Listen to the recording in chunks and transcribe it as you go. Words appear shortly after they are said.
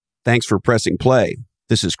Thanks for pressing play.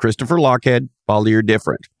 This is Christopher Lochhead, Follow Your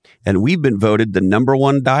Different, and we've been voted the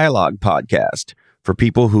 #1 dialogue podcast for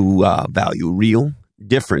people who value real,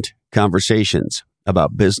 different conversations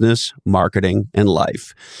about business, marketing, and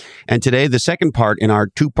life. And today, the second part in our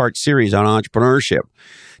two-part series on entrepreneurship.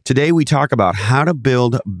 Today, we talk about how to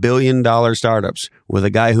build billion-dollar startups with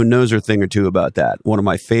a guy who knows a thing or two about that. One of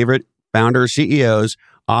my favorite founder CEOs,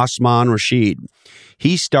 Osman Rashid.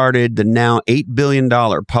 He started the now $8 billion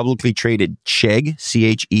publicly traded Chegg,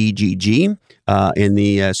 C-H-E-G-G, in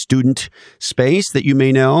the student space that you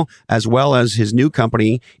may know, as well as his new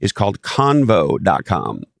company is called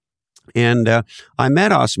Convo.com. And I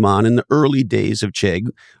met Osman in the early days of Chegg.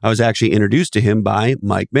 I was actually introduced to him by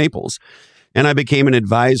Mike Maples. And I became an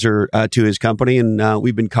advisor to his company, and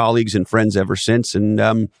we've been colleagues and friends ever since.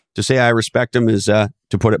 And to say I respect him is,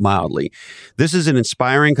 to put it mildly. This is an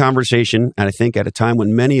inspiring conversation, and I think at a time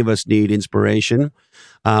when many of us need inspiration,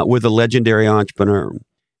 with a legendary entrepreneur.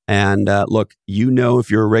 And look, you know,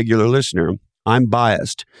 if you're a regular listener, I'm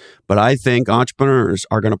biased, but I think entrepreneurs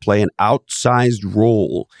are going to play an outsized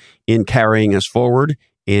role in carrying us forward,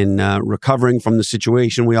 in recovering from the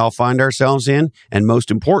situation we all find ourselves in, and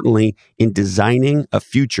most importantly, in designing a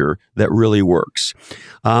future that really works.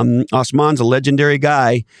 Osman's a legendary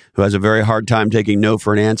guy who has a very hard time taking no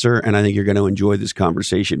for an answer, and I think you're going to enjoy this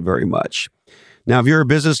conversation very much. Now, if you're a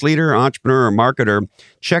business leader, entrepreneur, or marketer,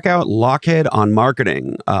 check out Lochhead on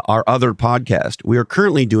Marketing, our other podcast. We are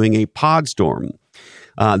currently doing a podstorm.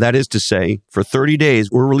 That is to say, for 30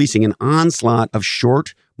 days, we're releasing an onslaught of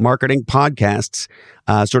short marketing podcasts,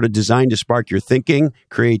 sort of designed to spark your thinking,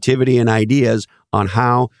 creativity, and ideas on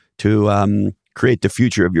how to create the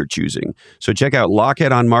future of your choosing. So check out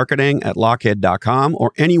Lochhead on Marketing at lochhead.com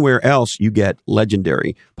or anywhere else you get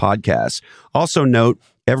legendary podcasts. Also note,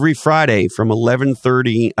 every Friday from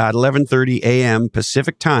 11:30 a.m.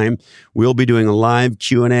 Pacific time, we'll be doing a live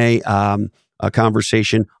Q&A a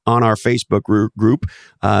conversation on our Facebook group.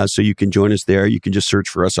 So you can join us there. You can just search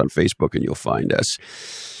for us on Facebook and you'll find us.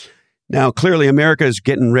 Now, clearly, America is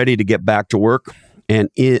getting ready to get back to work. And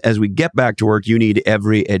as we get back to work, you need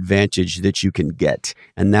every advantage that you can get.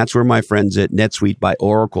 And that's where my friends at NetSuite by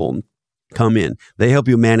Oracle come in. They help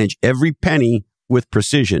you manage every penny with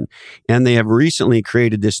precision. And they have recently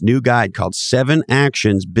created this new guide called 7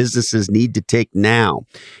 Actions Businesses Need to Take Now.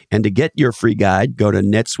 And to get your free guide, go to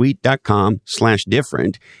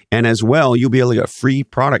netsuite.com/different. And as well, you'll be able to get a free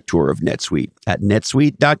product tour of NetSuite at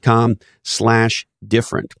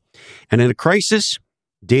netsuite.com/different. And in a crisis,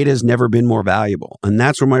 data has never been more valuable. And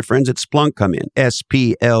that's where my friends at Splunk come in,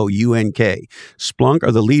 S-P-L-U-N-K. Splunk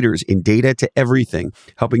are the leaders in data to everything,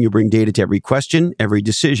 helping you bring data to every question, every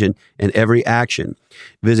decision, and every action.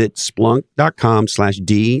 Visit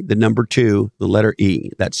splunk.com/D, the number 2, the letter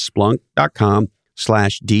E. That's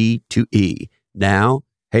splunk.com/D2E. Now,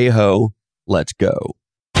 hey ho, let's go.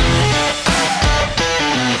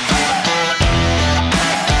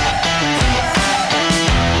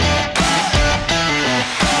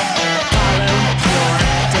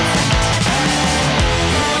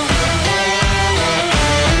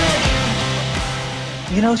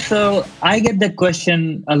 So I get that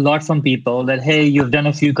question a lot from people that, hey, you've done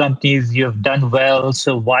a few companies, you've done well,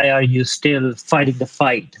 so why are you still fighting the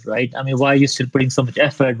fight, right? I mean, why are you still putting so much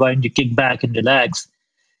effort? Why don't you kick back and relax?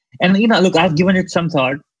 And, look, I've given it some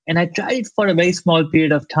thought, and I tried it for a very small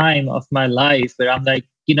period of time of my life where I'm like,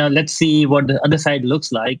 let's see what the other side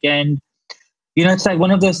looks like. And, it's like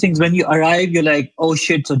one of those things when you arrive, you're like, oh,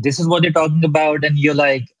 shit, so this is what they're talking about. And you're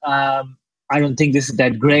like, I don't think this is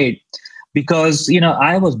that great. Because,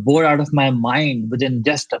 I was bored out of my mind within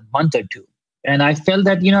just a month or two. And I felt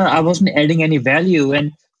that, I wasn't adding any value.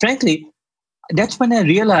 And frankly, that's when I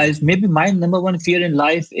realized maybe my number one fear in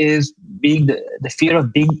life is being the fear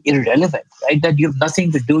of being irrelevant, right? That you have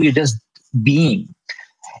nothing to do, you're just being.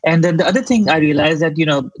 And then the other thing I realized that,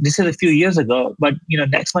 this is a few years ago, but,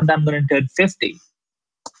 next month I'm going to turn 50.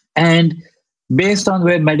 And based on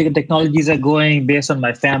where medical technologies are going, based on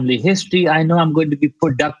my family history, I know I'm going to be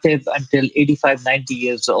productive until 85, 90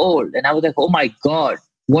 years old. And I was like, oh my God,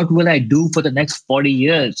 what will I do for the next 40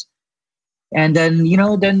 years? And then,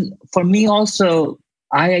 then for me also,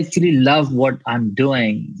 I actually love what I'm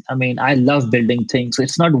doing. I mean, I love building things. So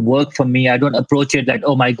it's not work for me. I don't approach it like,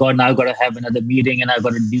 oh my God, now I've got to have another meeting and I've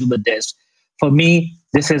got to deal with this. For me,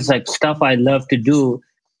 this is like stuff I love to do.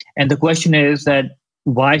 And the question is that,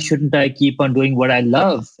 why shouldn't I keep on doing what I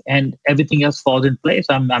love? And everything else falls in place.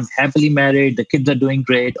 I'm happily married. The kids are doing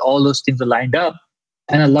great. All those things are lined up.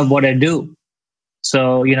 And I love what I do.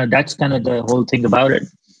 So, that's kind of the whole thing about it.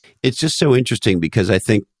 It's just so interesting because I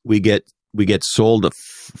think we get sold a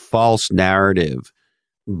false narrative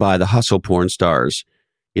by the hustle porn stars.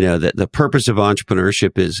 You know, that the purpose of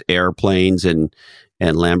entrepreneurship is airplanes and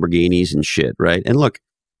Lamborghinis and shit, right? And look,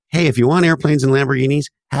 hey, if you want airplanes and Lamborghinis,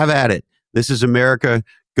 have at it. This is America.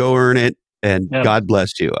 Go earn it. And God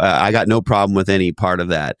bless you. I got no problem with any part of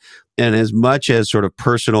that. And as much as sort of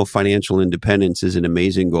personal financial independence is an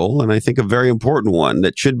amazing goal, and I think a very important one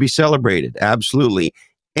that should be celebrated, absolutely.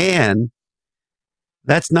 And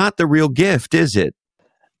that's not the real gift, is it?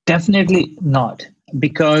 Definitely not.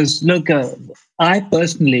 Because look, I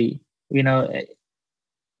personally,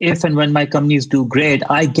 if and when my companies do great,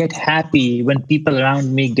 I get happy when people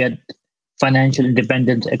around me get financial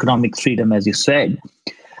independence, economic freedom, as you said.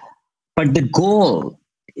 But the goal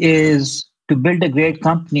is to build a great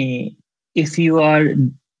company. If you are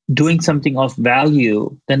doing something of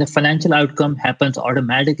value, then the financial outcome happens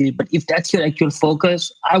automatically. But if that's your actual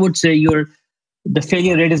focus, I would say the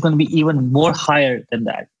failure rate is going to be even more higher than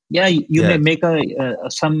that. Yeah, you may make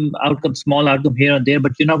some outcome, small outcome here or there,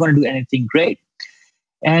 but you're not going to do anything great.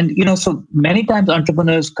 And, so many times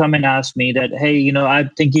entrepreneurs come and ask me that, hey, I'm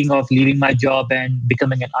thinking of leaving my job and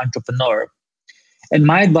becoming an entrepreneur. And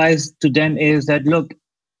my advice to them is that, look,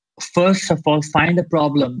 first of all, find a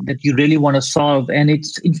problem that you really want to solve and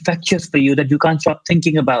it's infectious for you that you can't stop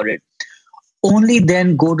thinking about it. Only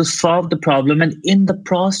then go to solve the problem. And in the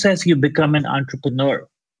process, you become an entrepreneur.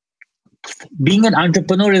 Being an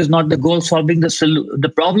entrepreneur is not the goal. Solving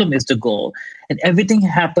the problem is the goal. And everything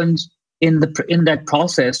happens in that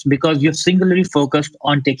process because you're singularly focused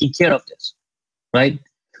on taking care of this, right?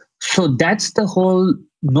 So that's the whole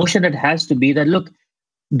notion that has to be that, look,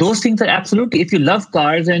 those things are absolutely, if you love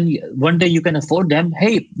cars and one day you can afford them,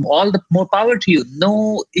 hey, all the more power to you.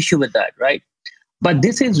 No issue with that, right? But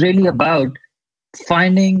this is really about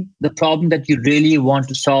finding the problem that you really want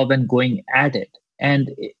to solve and going at it. And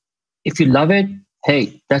if you love it,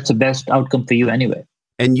 hey, that's the best outcome for you anyway.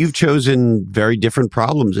 And you've chosen very different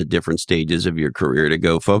problems at different stages of your career to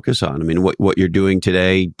go focus on. I mean, what you're doing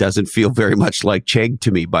today doesn't feel very much like Chegg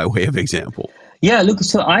to me, by way of example. Yeah, look,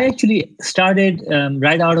 so I actually started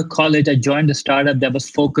right out of college. I joined a startup that was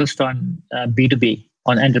focused on B2B,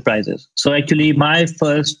 on enterprises. So actually, my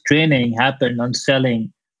first training happened on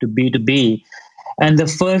selling to B2B. And the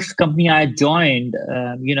first company I joined,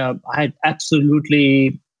 I had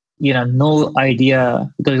absolutely no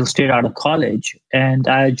idea because it was straight out of college. And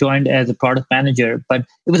I joined as a product manager, but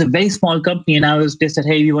it was a very small company. And they said,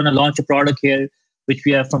 hey, we want to launch a product here, which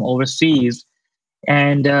we are from overseas.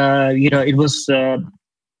 And, it was,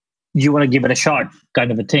 you want to give it a shot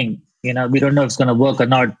kind of a thing. We don't know if it's going to work or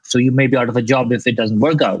not. So you may be out of a job if it doesn't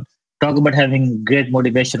work out. Talk about having great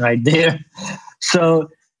motivation right there.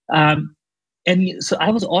 So, so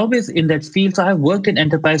I was always in that field. So I worked in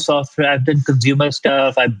enterprise software. I've done consumer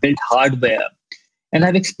stuff. I built hardware. And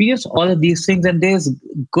I've experienced all of these things. And there's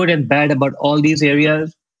good and bad about all these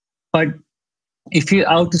areas. But if you're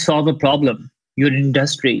out to solve a problem, your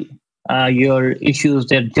industry, your issues,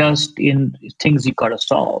 they're just in things you got to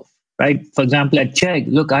solve, right? For example, at Chegg,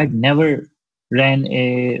 look, I'd never ran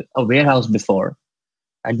a warehouse before.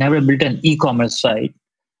 I'd never built an e-commerce site.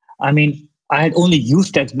 I mean, I had only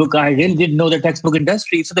used textbook. I really didn't know the textbook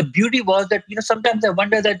industry. So the beauty was that, sometimes I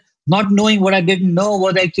wonder that not knowing what I didn't know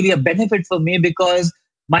was actually a benefit for me because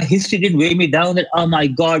my history didn't weigh me down that, oh my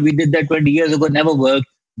God, we did that 20 years ago, never worked,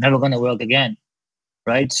 never going to work again,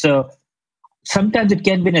 right? So sometimes it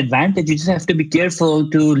can be an advantage. You just have to be careful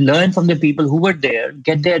to learn from the people who were there,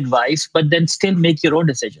 get their advice, but then still make your own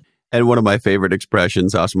decision. And one of my favorite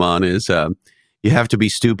expressions, Osman, is you have to be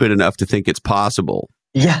stupid enough to think it's possible.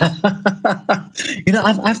 Yeah.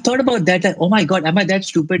 I've thought about that. Oh my God, am I that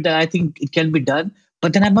stupid that I think it can be done?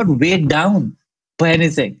 But then I'm not weighed down by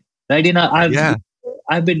anything, right?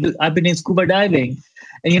 I've been in scuba diving,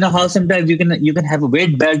 and how sometimes you can have a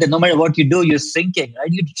weight belt, and no matter what you do, you're sinking,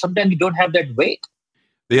 right? Sometimes you don't have that weight.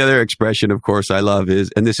 The other expression, of course, I love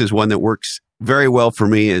is, and this is one that works very well for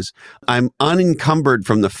me, is I'm unencumbered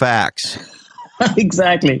from the facts.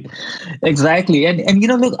 Exactly. And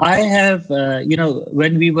look, I have,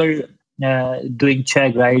 when we were doing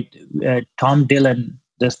Chegg, right, Tom Dillon,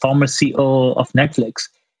 the former CEO of Netflix,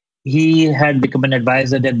 he had become an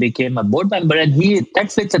advisor, then became a board member. And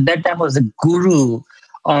Netflix at that time was the guru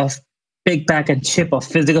of pick, pack, and ship of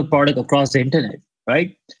physical product across the internet,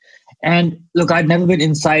 right? And look, I'd never been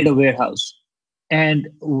inside a warehouse. And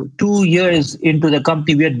 2 years into the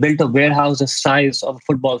company, we had built a warehouse the size of a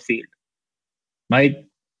football field. Right?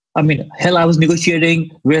 I mean, hell, I was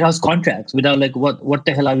negotiating warehouse contracts without what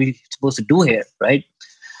the hell are we supposed to do here, right?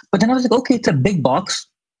 But then I was like, okay, it's a big box.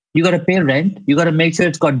 You got to pay rent. You got to make sure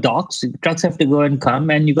it's got docks. Trucks have to go and come,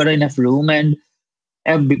 and you got enough room. And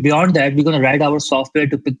And beyond that, we're going to write our software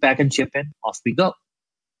to pick, pack, and ship in. Off we go.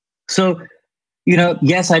 So,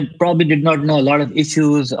 yes, I probably did not know a lot of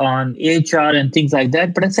issues on HR and things like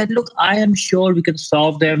that. But I said, look, I am sure we can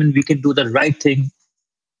solve them and we can do the right thing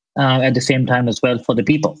at the same time as well for the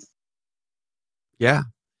people. Yeah,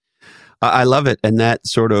 I love it. And that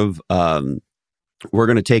sort of, we're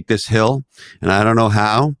going to take this hill, and I don't know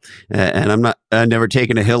how, and I've never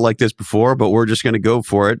taken a hill like this before, but we're just going to go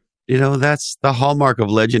for it. That's the hallmark of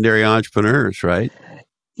legendary entrepreneurs, right?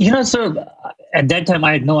 So at that time,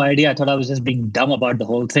 I had no idea. I thought I was just being dumb about the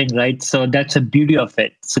whole thing, right? So that's the beauty of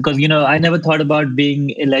it. Because, I never thought about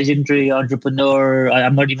being a legendary entrepreneur.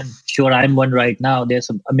 I'm not even sure I'm one right now. There's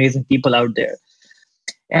some amazing people out there.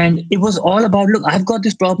 And it was all about, look, I've got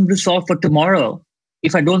this problem to solve for tomorrow.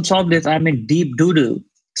 If I don't solve this, I'm in deep doo-doo.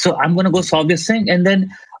 So I'm going to go solve this thing. And then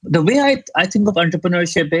the way I think of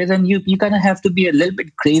entrepreneurship is, and you kind of have to be a little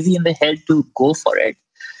bit crazy in the head to go for it.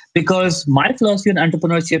 Because my philosophy on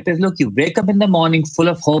entrepreneurship is, look, you wake up in the morning full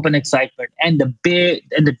of hope and excitement, and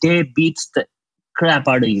the day beats the crap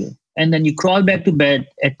out of you. And then you crawl back to bed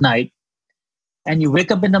at night, and you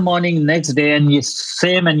wake up in the morning next day, and you're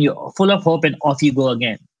same, and you're full of hope, and off you go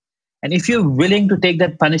again. And if you're willing to take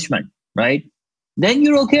that punishment, right, then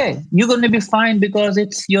you're okay. You're going to be fine, because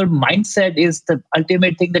it's your mindset is the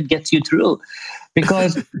ultimate thing that gets you through.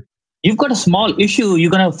 Because you've got a small issue,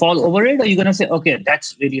 you're going to fall over it, or you're going to say, okay,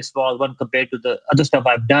 that's really a small one compared to the other stuff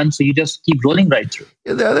I've done. So you just keep rolling right through.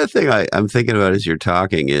 Yeah, the other thing I'm thinking about as you're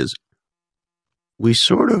talking is we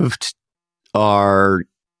sort of are,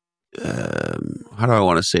 how do I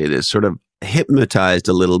want to say this, sort of hypnotized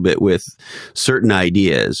a little bit with certain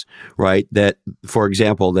ideas, right? That, for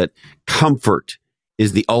example, that comfort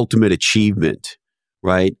is the ultimate achievement,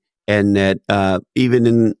 right? And that even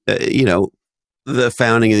in, the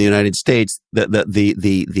founding of the United States,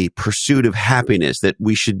 the pursuit of happiness, that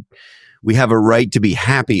we have a right to be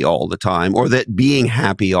happy all the time, or that being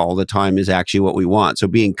happy all the time is actually what we want. So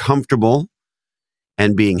being comfortable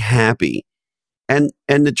and being happy. And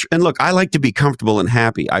look, I like to be comfortable and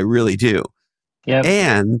happy. I really do. Yep.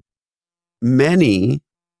 And many,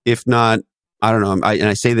 if not, I don't know, and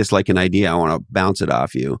I say this like an idea, I want to bounce it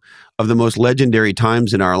off you, of the most legendary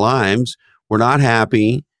times in our lives, we're not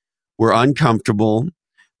happy, we're uncomfortable,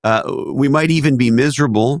 we might even be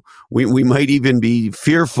miserable, we might even be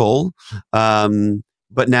fearful,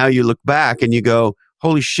 but now you look back and you go,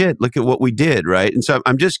 holy shit, look at what we did, right? And so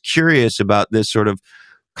I'm just curious about this sort of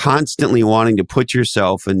constantly wanting to put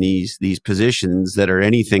yourself in these positions that are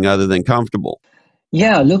anything other than comfortable.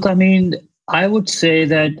 Yeah, look, I mean, I would say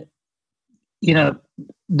that,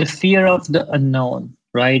 the fear of the unknown,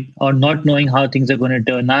 right? Or not knowing how things are going to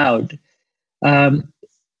turn out.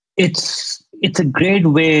 It's a great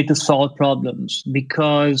way to solve problems,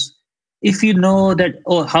 because if you know that,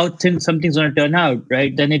 how something's going to turn out,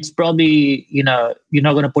 right, then it's probably, you're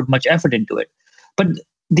not going to put much effort into it. But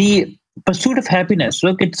the pursuit of happiness,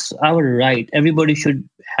 look, it's our right. Everybody should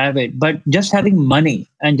have it. But just having money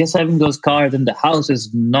and just having those cars in the house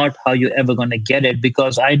is not how you're ever going to get it,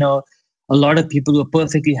 because I know a lot of people who are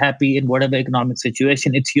perfectly happy in whatever economic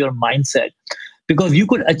situation. It's your mindset, because you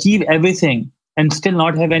could achieve everything and still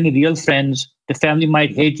not have any real friends. The family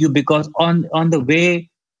might hate you because on the way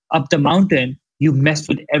up the mountain, you messed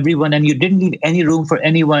with everyone and you didn't leave any room for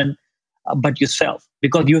anyone but yourself,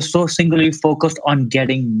 because you're so singularly focused on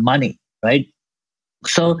getting money, right?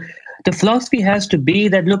 So the philosophy has to be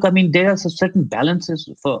that, look, I mean, there are certain balances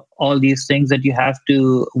for all these things that you have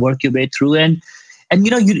to work your way through. And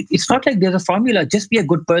it's not like there's a formula. Just be a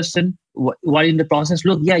good person while in the process.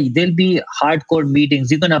 Look, yeah, there'll be hardcore meetings.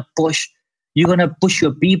 You're going to push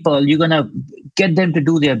your people. You're going to get them to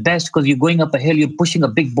do their best, because you're going up a hill. You're pushing a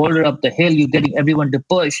big boulder up the hill. You're getting everyone to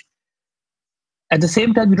push. At the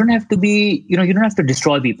same time, you don't have to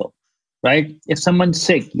destroy people, right? If someone's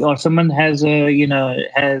sick or someone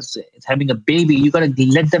is having a baby, you got to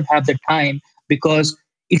let them have the time, because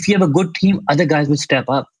if you have a good team, other guys will step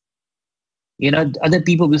up. Other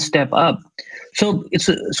people will step up. So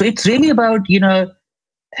it's really about,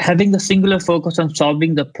 having the singular focus on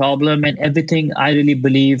solving the problem, and everything, I really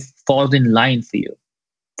believe, falls in line for you,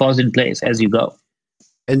 falls in place as you go.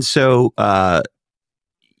 And so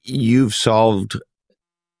you've solved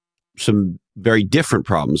some very different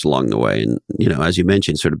problems along the way. And, as you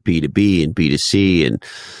mentioned, sort of B2B and B2C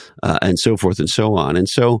and so forth and so on. And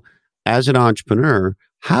so as an entrepreneur,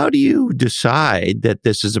 how do you decide that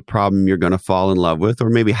this is a problem you're going to fall in love with? Or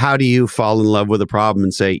maybe how do you fall in love with a problem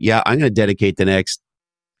and say, yeah, I'm going to dedicate the next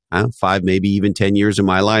 5, maybe even 10 years of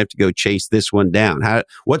my life to go chase this one down?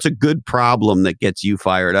 What's a good problem that gets you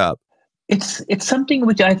fired up? it's something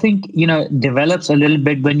which I think develops a little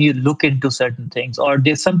bit when you look into certain things, or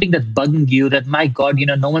there's something that's bugging you that, my God,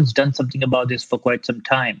 no one's done something about this for quite some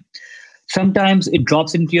time. Sometimes it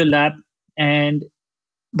drops into your lap, and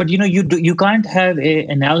but you can't have a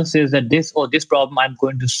analysis that this problem I'm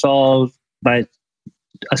going to solve by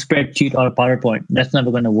a spreadsheet or a PowerPoint. That's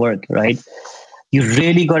never going to work, right? You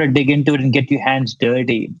really got to dig into it and get your hands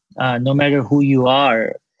dirty. No matter who you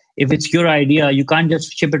are, if it's your idea, you can't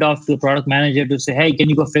just ship it off to a product manager to say, "Hey, can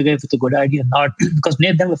you go figure if it's a good idea or not?" Because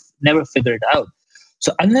they never figure it out.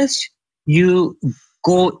 So unless you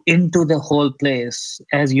go into the whole place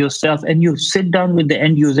as yourself and you sit down with the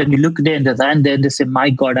end user and you look there and design there and they say, "My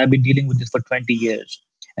God, I've been dealing with this for 20 years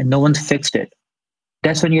and no one's fixed it."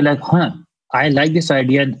 That's when you're like, I like this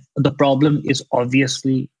idea. And the problem is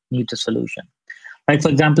obviously needs a solution. Right? For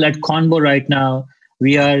example, at Convo right now,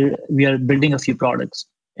 we are building a few products.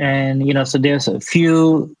 And so there's a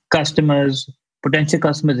few potential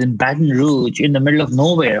customers in Baton Rouge in the middle of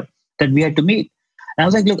nowhere that we had to meet. And I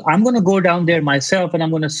was like, look, I'm going to go down there myself and I'm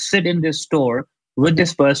going to sit in this store with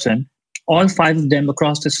this person, all 5 of them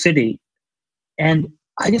across the city. And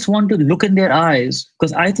I just want to look in their eyes,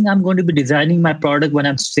 because I think I'm going to be designing my product when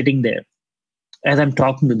I'm sitting there as I'm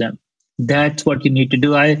talking to them. That's what you need to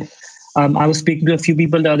do. I was speaking to a few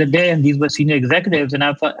people the other day, and these were senior executives. And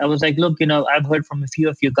I was like, look, I've heard from a few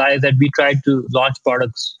of you guys that we tried to launch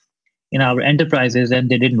products in our enterprises and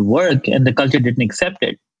they didn't work and the culture didn't accept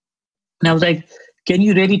it. And I was like, can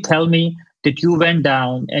you really tell me that you went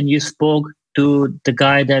down and you spoke to the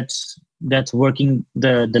guy that's working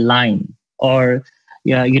the line, or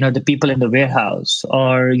the people in the warehouse,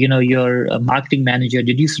 or your marketing manager?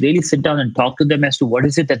 Did you really sit down and talk to them as to what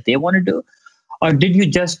is it that they want to do? Or did you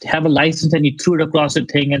just have a license and you threw it across the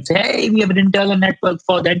thing and say, "Hey, we have an internal network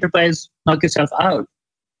for the enterprise, knock yourself out"?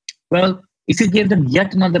 Well, if you gave them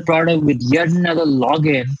yet another product with yet another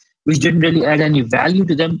login, which didn't really add any value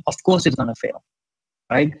to them, of course it's going to fail,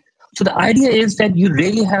 right? So the idea is that you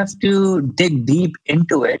really have to dig deep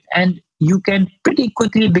into it, and you can pretty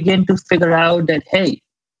quickly begin to figure out that, hey,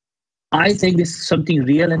 I think this is something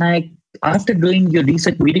real. And after doing your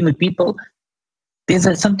research, meeting with people, there's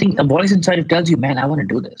a voice inside that tells you, "Man, I want to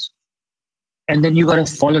do this." And then you got to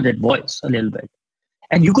follow that voice a little bit.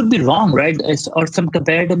 And you could be wrong, right? Or some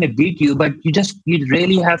competitor may beat you, but you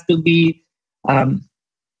really have to be,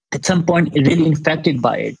 at some point, really infected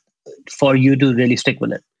by it for you to really stick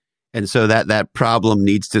with it. And so that problem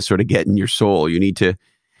needs to sort of get in your soul. You need to,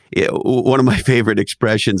 one of my favorite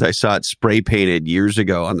expressions, I saw it spray painted years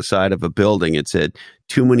ago on the side of a building. It said,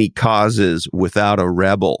 "Too many causes without a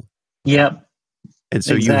rebel." Yep. And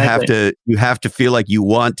so exactly. you have to feel like you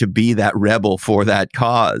want to be that rebel for that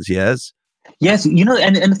cause. Yes. Yes.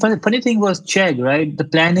 And the funny thing was Chegg, right? The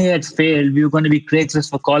plan A had failed. We were going to be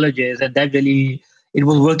Craigslist for colleges, and that really, it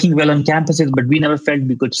was working well on campuses, but we never felt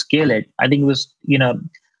we could scale it. I think it was,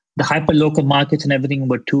 the hyper-local markets and everything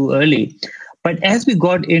were too early. But as we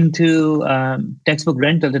got into textbook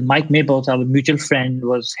rentals, and Mike Maples, our mutual friend,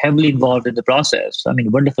 was heavily involved in the process. I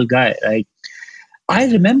mean, wonderful guy, right? I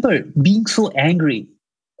remember being so angry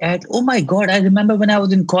at, oh my God, I remember when I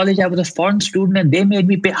was in college, I was a foreign student and they made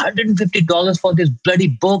me pay $150 for this bloody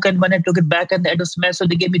book. And when I took it back at the end of the semester,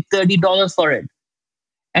 they gave me $30 for it.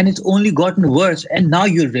 And it's only gotten worse. And now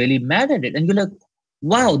you're really mad at it. And you're like,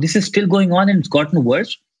 wow, this is still going on and it's gotten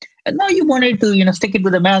worse. And now you wanted to, stick it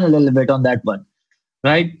with the man a little bit on that one.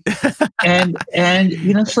 Right. and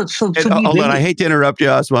so hold on, I hate to interrupt you,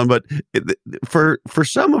 Osman, but for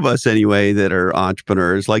some of us anyway that are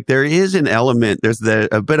entrepreneurs, like there is an element, there's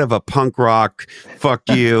a bit of a punk rock, fuck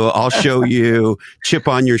you, I'll show you, chip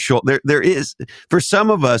on your shoulder. There is, for some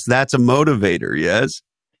of us, that's a motivator. Yes.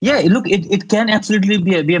 Yeah, look, it can absolutely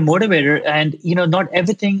be a motivator, and not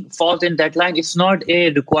everything falls in that line. It's not a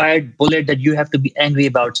required bullet that you have to be angry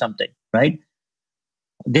about something, right?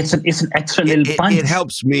 It's an extra little punch. It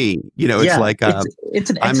helps me, it's like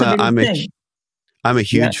it's an extra little thing. I'm a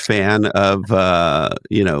huge fan of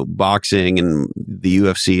boxing and the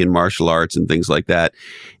UFC and martial arts and things like that,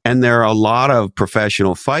 and there are a lot of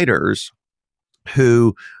professional fighters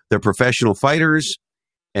who they're professional fighters.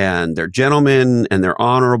 And they're gentlemen and they're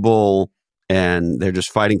honorable and they're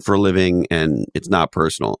just fighting for a living and it's not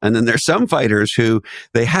personal. And then there's some fighters who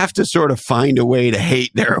they have to sort of find a way to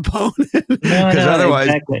hate their opponent because otherwise,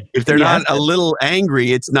 exactly. If they're not a little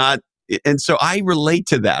angry, it's not. And so I relate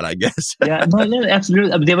to that, I guess. No,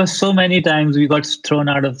 absolutely. There were so many times we got thrown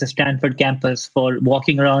out of the Stanford campus for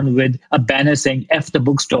walking around with a banner saying F the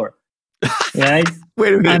bookstore. Right?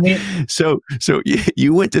 Wait a minute. So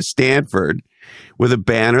you went to Stanford with a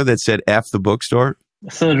banner that said F the bookstore?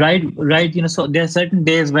 So right, so there are certain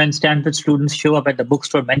days when Stanford students show up at the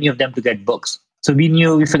bookstore, many of them to get books. So we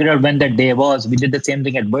figured out when that day was. We did the same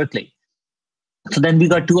thing at Berkeley. So then we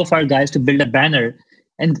got two of our guys to build a banner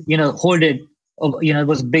and hold it. It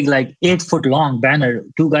was big, like 8 foot long banner.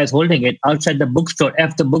 Two guys holding it outside the bookstore.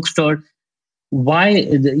 F the bookstore. Why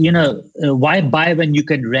buy when you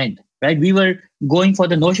can rent? Right? We were going for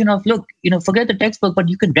the notion of, look, forget the textbook, but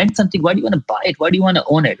you can rent something. Why do you want to buy it? Why do you want to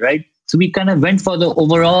own it? Right? So we kind of went for the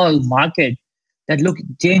overall market. That look,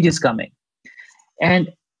 change is coming.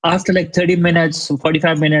 And after like 30 minutes,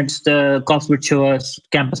 45 minutes, the cops would show us,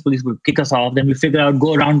 campus police would kick us off. Then we figure out,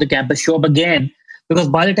 go around the campus, show up again, because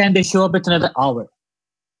by the time they show up, it's another hour.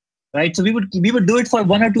 Right. So we would do it for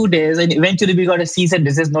 1 or 2 days, and eventually we got a cease and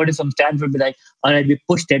desist notice from Stanford, be like, all right, we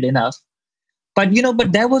pushed it enough. But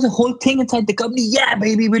there was a whole thing inside the company. Yeah,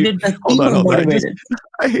 baby, we did. Like, Hold people on. motivated.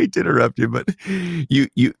 I hate to interrupt you, but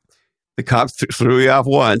the cops threw you off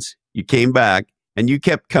once. You came back, and you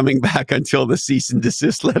kept coming back until the cease and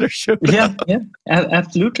desist letter showed up. Yeah,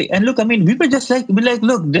 absolutely. And look, I mean, we were just like,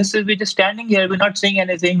 look, we're just standing here. We're not saying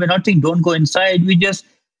anything. We're not saying don't go inside.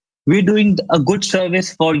 We're doing a good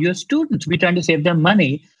service for your students. We're trying to save them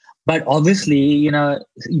money. But obviously,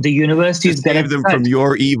 the universities get a them cut from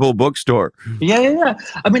your evil bookstore. Yeah.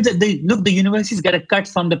 I mean, the universities get a cut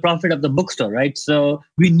from the profit of the bookstore, right? So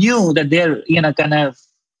we knew that they're, kind of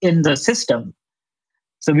in the system.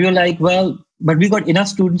 So we were like, well, but we got enough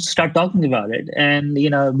students to start talking about it. And,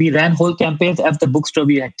 we ran whole campaigns at the bookstore.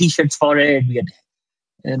 We had T-shirts for it. We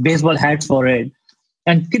had baseball hats for it.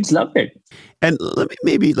 And kids loved it. And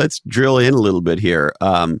let's drill in a little bit here.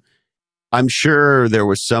 I'm sure there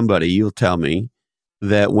was somebody, you'll tell me,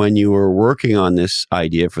 that when you were working on this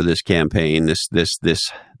idea for this campaign, this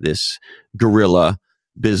guerrilla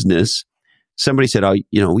business, somebody said, "Oh,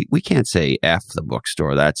 we can't say F the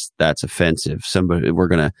bookstore. That's offensive."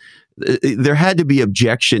 There had to be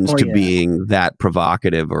objections to being that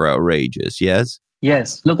provocative or outrageous. Yes.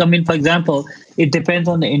 Yes. Look, I mean, for example, it depends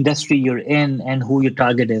on the industry you're in and who your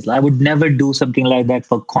target is. I would never do something like that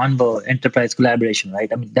for Convo enterprise collaboration,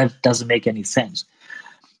 right? I mean, that doesn't make any sense.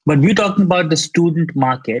 But we're talking about the student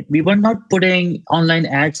market. We were not putting online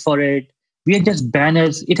ads for it. We are just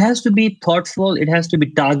banners. It has to be thoughtful. It has to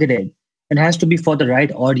be targeted. It has to be for the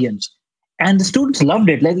right audience. And the students loved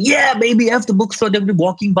it. Like, yeah, baby, F the bookstore. They would be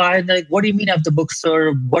walking by and like, what do you mean F the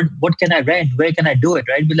bookstore? What can I rent? Where can I do it?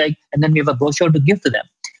 Right? Be like, and then we have a brochure to give to them.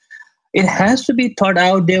 It has to be thought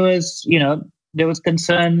out. There was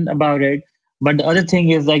concern about it. But the other thing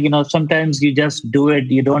is like, sometimes you just do it.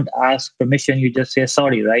 You don't ask permission. You just say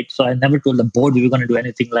sorry, right? So I never told the board we were going to do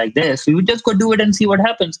anything like this. We would just go do it and see what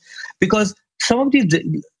happens. Because some of these,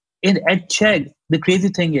 at Chegg, the crazy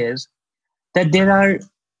thing is that there are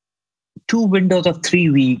 2 windows of 3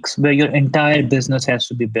 weeks where your entire business has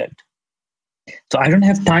to be built. So I don't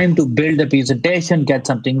have time to build a presentation, get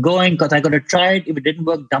something going, because I got to try it. If it didn't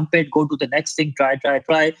work, dump it, go to the next thing, try.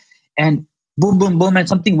 And boom, boom, boom, and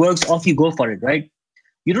something works, off you go for it, right?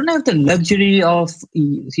 You don't have the luxury of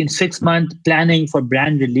 6-month planning for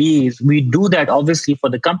brand release. We do that obviously for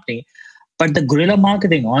the company, but the guerrilla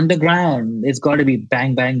marketing on the ground, it's got to be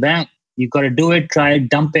bang, bang, bang. You got to do it, try it,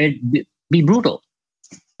 dump it, be brutal.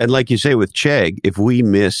 And like you say with Chegg, if we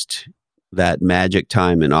missed that magic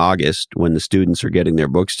time in August when the students are getting their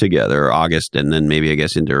books together, August, and then maybe I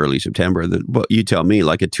guess into early September, you tell me,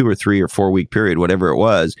 like a 2 or 3 or 4 week period, whatever it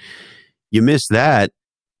was, you missed that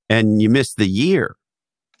and you missed the year.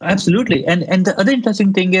 Absolutely. And the other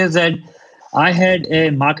interesting thing is that I had a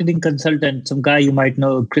marketing consultant, some guy you might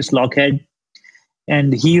know, Chris Lockhead.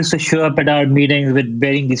 And he used to show up at our meetings with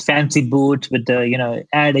wearing these fancy boots with the,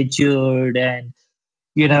 attitude. And,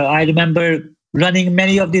 I remember running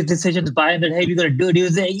many of these decisions by him that, hey, we got to do it. He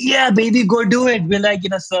was like, yeah, baby, go do it. We're like,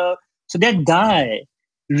 so that guy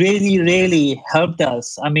really, really helped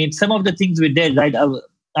us. I mean, some of the things we did, right?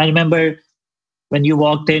 I remember when you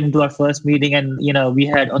walked into our first meeting and, we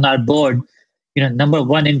had on our board, number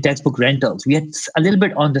 1 in textbook rentals. We had a little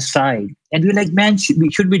bit on the side and we were like, man,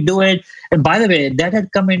 should we do it? And by the way, that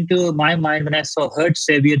had come into my mind when I saw Hertz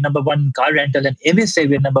say we are number 1 in car rental and Avis say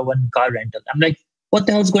we are number 1 in car rental. I'm like, what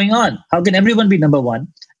the hell's going on? How can everyone be number 1?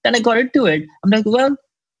 Then I got into it. I'm like, well,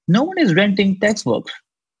 no one is renting textbooks,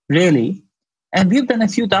 really. And we've done a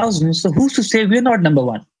few thousand. So who's to say we're not number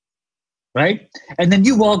 1? Right? And then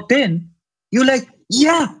you walked in, you're like,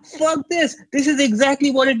 yeah, fuck this. This is exactly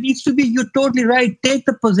what it needs to be. You're totally right. Take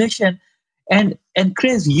the position. And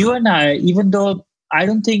Chris, you and I, even though I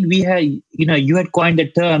don't think we had, you had coined the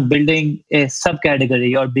term building a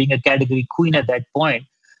subcategory or being a category queen at that point.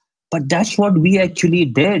 But that's what we actually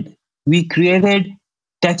did. We created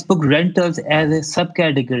textbook rentals as a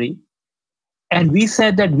subcategory. And we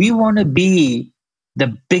said that we want to be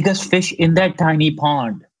the biggest fish in that tiny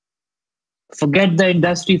pond. Forget the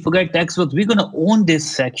industry, forget textbooks. We're going to own this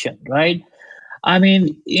section, right? I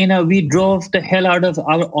mean, we drove the hell out of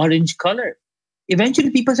our orange color. Eventually,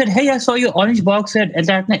 people said, "Hey, I saw your orange box at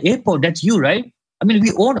Atlanta Airport. That's you, right?" I mean,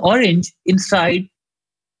 we own orange inside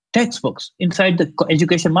textbooks, inside the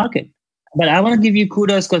education market. But I want to give you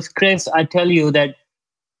kudos because, Chris, I tell you that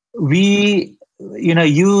you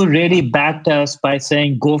really backed us by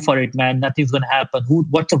saying, "Go for it, man. Nothing's going to happen.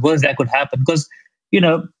 What's the worst that could happen?" Because,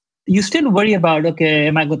 you still worry about, okay,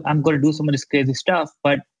 I'm going to do some of this crazy stuff,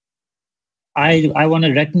 but I want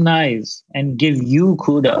to recognize and give you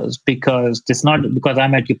kudos because it's not because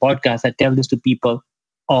I'm at your podcast. I tell this to people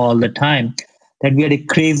all the time that we had a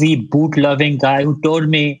crazy boot loving guy who told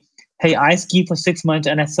me, "Hey, I ski for 6 months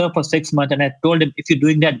and I surf for 6 months." And I told him, "If you're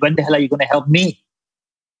doing that, when the hell are you going to help me?"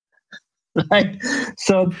 Right.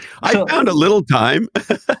 So I found a little time.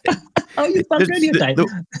 Oh, you found plenty of time.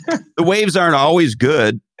 The waves aren't always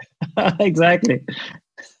good. Exactly.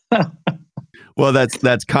 Well,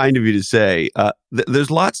 that's kind of you to say. There's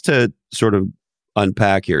lots to sort of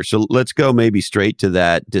unpack here. So let's go maybe straight to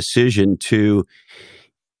that decision to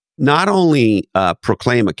not only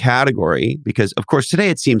proclaim a category, because of course today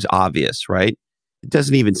it seems obvious, right? It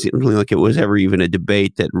doesn't even seem like it was ever even a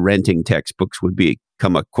debate that renting textbooks would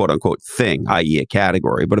become a quote unquote thing, i.e. a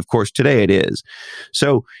category. But of course today it is.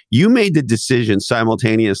 So you made the decision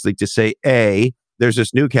simultaneously to say, A, there's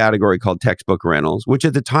this new category called textbook rentals, which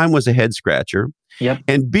at the time was a head scratcher. Yep.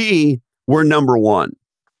 And B, we're number one.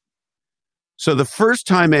 So the first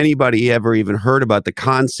time anybody ever even heard about the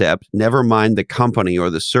concept, never mind the company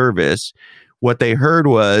or the service, what they heard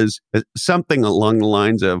was something along the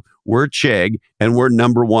lines of, we're Chegg and we're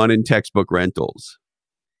number one in textbook rentals.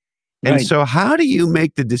 And Right. so how do you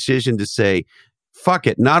make the decision to say, fuck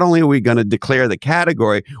it, not only are we going to declare the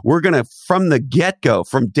category, we're going to, from the get-go,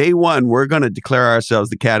 from day one, we're going to declare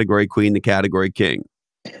ourselves the category queen, the category king.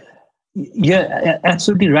 Yeah,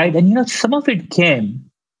 absolutely right. And some of it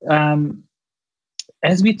came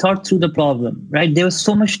as we thought through the problem, right? There was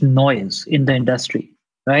so much noise in the industry,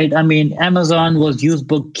 right? I mean, Amazon was used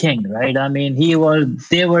book king, right? I mean, they were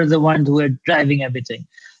the ones who were driving everything.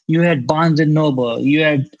 You had Barnes and Noble. You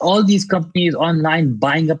had all these companies online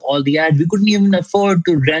buying up all the ads. We couldn't even afford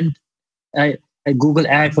to rent a Google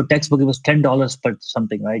ad for textbook. It was $10 per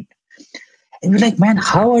something, right? And we're like, man,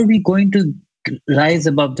 how are we going to rise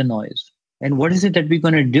above the noise? And what is it that we're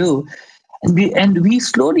going to do? And we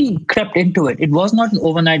slowly crept into it. It was not an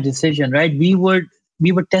overnight decision, right? We were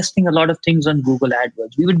testing a lot of things on Google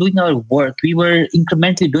AdWords. We were doing our work. We were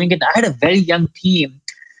incrementally doing it. I had a very young team,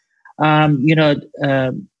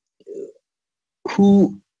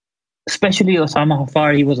 who, especially Osama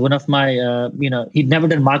Hafar, he was one of my, he'd never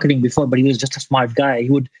done marketing before, but he was just a smart guy. He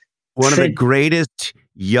would one of the greatest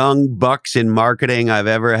young bucks in marketing I've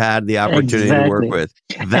ever had the opportunity to work with.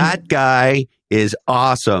 That guy is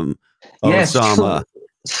awesome. Yes, Osama.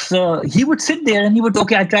 So he would sit there and he would,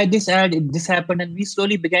 okay, I tried this ad, this happened. And we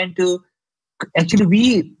slowly began to, actually,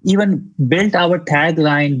 we even built our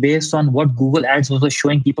tagline based on what Google Ads was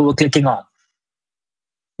showing people were clicking on.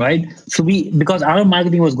 Right. So because our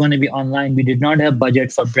marketing was going to be online, we did not have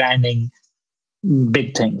budget for branding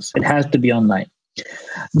big things. It has to be online.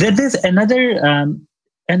 There is another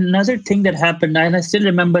thing that happened, and I still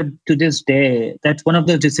remember to this day, that's one of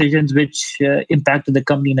those decisions which impacted the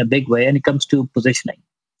company in a big way, and it comes to positioning.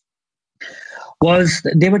 Was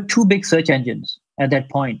there were two big search engines at that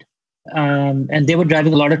point, and they were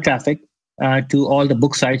driving a lot of traffic to all the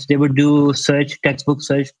book sites. They would do textbook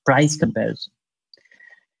search, price comparison.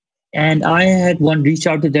 And I had reach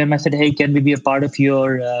out to them. I said, "Hey, can we be a part of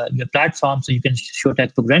your platform so you can show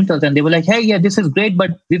textbook rentals?" And they were like, "Hey, yeah, this is great,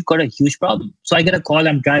 but we've got a huge problem." So I get a call.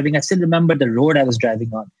 I'm driving. I still remember the road I was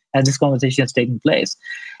driving on as this conversation is taking place.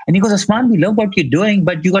 And he goes, "Usman, we love what you're doing,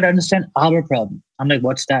 but you got to understand our problem." I'm like,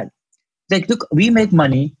 "What's that?" He's like, "Look, we make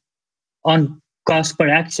money on cost per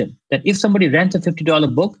action. That if somebody rents a $50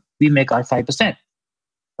 book, we make our 5%,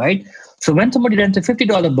 right? So when somebody rents a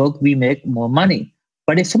 $50 book, we make more money.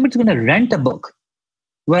 But if somebody's going to rent a book,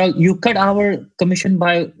 well, you cut our commission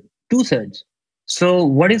by 2/3. So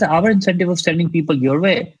what is our incentive of sending people your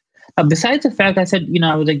way?" Besides the fact, I said,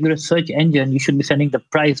 I was like, "You're a search engine. You should be sending the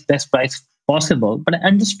best price possible." But I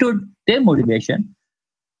understood their motivation.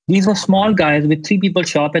 These were small guys with 3 people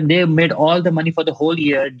shop, and they made all the money for the whole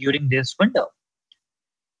year during this window.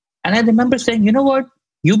 And I remember saying, "You know what?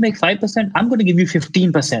 You make 5%. I'm going to give you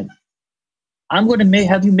 15%. I'm going to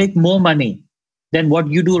have you make more money than what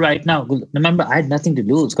you do right now." Remember, I had nothing to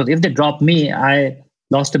lose because if they drop me,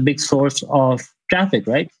 lost a big source of traffic,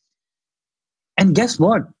 right? And guess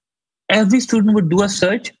what? Every student would do a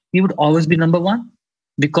search. We would always be number one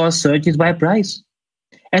because search is by price.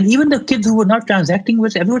 And even the kids who were not transacting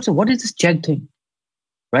with, everyone said, what is this check thing?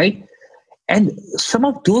 Right? And some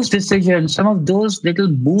of those decisions, some of those little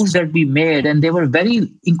moves that we made, and they were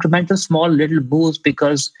very incremental, small little moves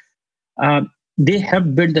because they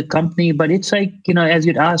helped build the company. But it's like, as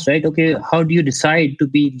you'd asked, right? Okay, how do you decide to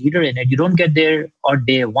be leader in it? You don't get there on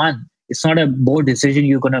day one. It's not a bold decision.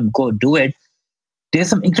 You're going to go do it. There's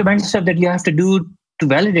some incremental stuff that you have to do to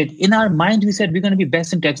validate. In our mind, we said we're going to be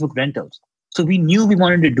best in textbook rentals. So we knew we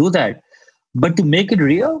wanted to do that. But to make it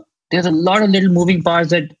real, there's a lot of little moving parts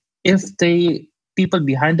that if the people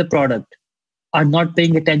behind the product are not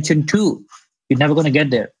paying attention to, you're never going to get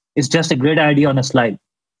there. It's just a great idea on a slide.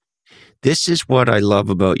 This is what I love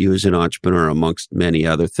about you as an entrepreneur, amongst many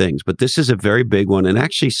other things. But this is a very big one, and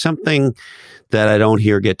actually something that I don't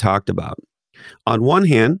hear get talked about. On one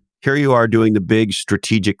hand, here you are doing the big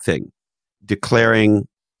strategic thing, declaring,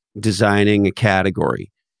 designing a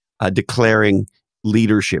category, declaring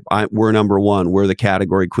leadership. We're number one. We're the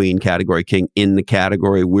category queen, category king in the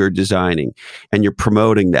category we're designing. And you're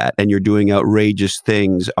promoting that, and you're doing outrageous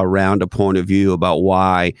things around a point of view about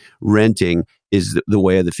why renting is the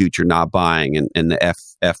way of the future, not buying, and the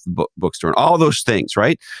F bookstore, and all those things,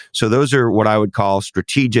 right? So those are what I would call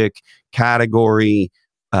strategic category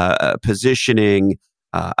positioning,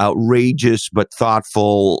 outrageous but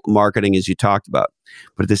thoughtful marketing, as you talked about.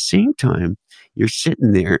 But at the same time, you're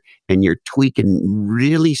sitting there and you're tweaking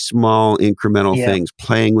really small incremental things,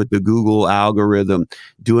 playing with the Google algorithm,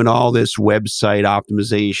 doing all this website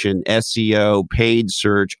optimization, SEO, paid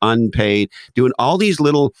search, unpaid, doing all these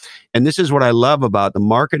little, and this is what I love about the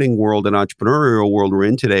marketing world and entrepreneurial world we're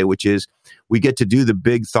in today, which is we get to do the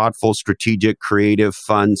big, thoughtful, strategic, creative,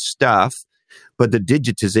 fun stuff. But the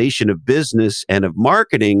digitization of business and of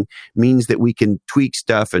marketing means that we can tweak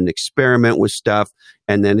stuff and experiment with stuff.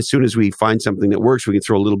 And then as soon as we find something that works, we can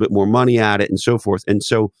throw a little bit more money at it and so forth. And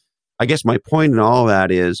so I guess my point in all of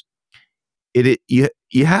that is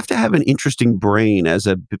you have to have an interesting brain as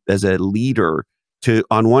a leader to,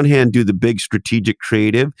 on one hand, do the big strategic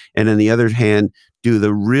creative, and on the other hand, do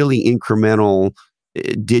the really incremental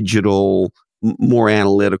digital, more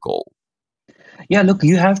analytical. Yeah, look,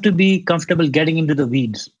 you have to be comfortable getting into the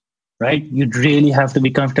weeds, right? You'd really have to be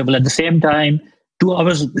comfortable. At the same time, 2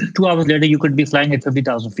 hours later, you could be flying at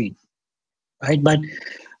 50,000 feet, right?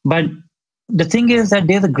 But the thing is that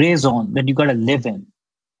there's a gray zone that you got to live in.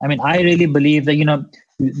 I mean, I really believe that,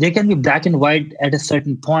 they can be black and white at a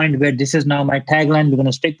certain point where this is now my tagline, we're going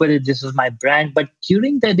to stick with it, this is my brand. But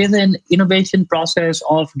during that, there's an innovation process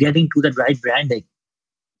of getting to that right branding.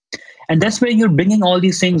 And that's where you're bringing all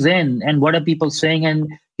these things in, and what are people saying,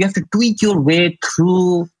 and you have to tweak your way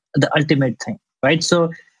through the ultimate thing, right?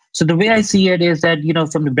 So the way I see it is that,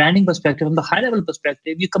 from the branding perspective, from the high level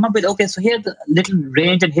perspective, you come up with, okay, so here's a little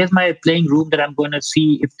range and here's my playing room that I'm going to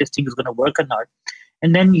see if this thing is going to work or not.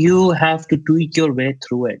 And then you have to tweak your way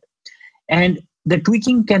through it. And the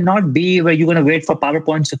tweaking cannot be where you're going to wait for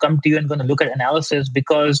PowerPoints to come to you and going to look at analysis,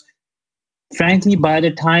 because frankly, by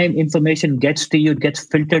the time information gets to you, it gets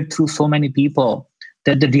filtered through so many people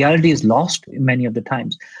that the reality is lost many of the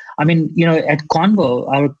times. I mean, at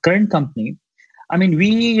Convo, our current company, I mean,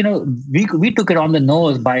 we took it on the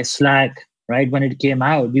nose by Slack, right? When it came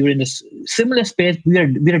out, we were in this similar space.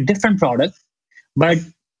 We're a different product, but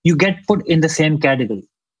you get put in the same category,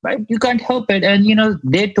 right? You can't help it. And,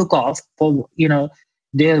 they took off for,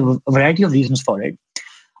 there are a variety of reasons for it.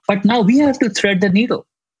 But now we have to thread the needle.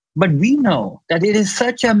 But we know that it is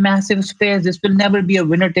such a massive space. This will never be a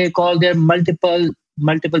winner take all. There are multiple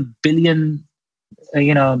billion,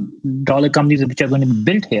 dollar companies which are going to be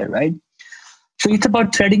built here, right? So it's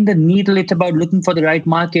about threading the needle. It's about looking for the right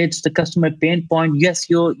markets, the customer pain point. Yes,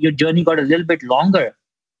 your journey got a little bit longer,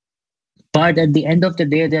 but at the end of the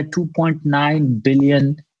day, there are 2.9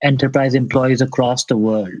 billion enterprise employees across the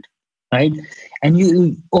world. Right, and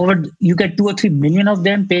you get 2 or 3 million of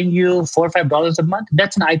them paying you $4 or $5 a month.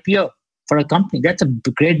 That's an IPO for a company. That's a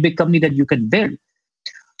great big company that you can build.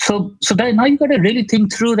 So that now you got to really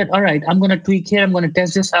think through that. All right, I'm going to tweak here. I'm going to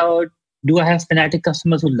test this out. Do I have fanatic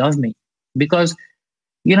customers who love me? Because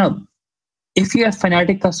if you have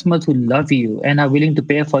fanatic customers who love you and are willing to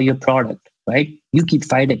pay for your product, right, you keep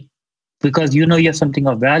fighting because you have something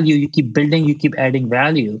of value. You keep building. You keep adding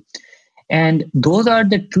value. And those are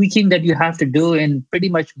the tweaking that you have to do in pretty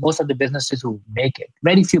much most of the businesses who make it.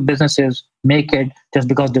 Very few businesses make it just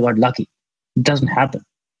because they got lucky. It doesn't happen.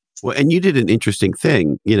 Well, and you did an interesting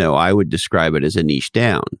thing. I would describe it as a niche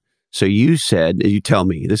down. So you said, you tell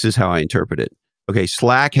me, this is how I interpret it. Okay,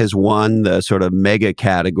 Slack has won the sort of mega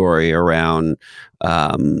category around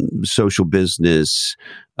social business,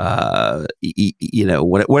 whatever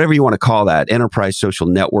you want to call that, enterprise social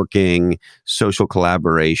networking, social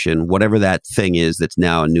collaboration, whatever that thing is that's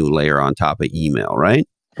now a new layer on top of email, right?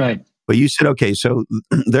 Right. But you said, okay, so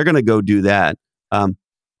they're going to go do that.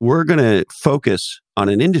 We're going to focus on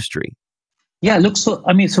an industry. Yeah, look, so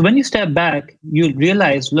when you step back, you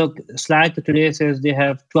realize, look, Slack today says they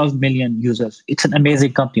have 12 million users. It's an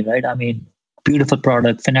amazing company, right? I mean, beautiful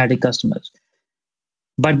product, fanatic customers.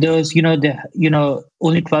 But those,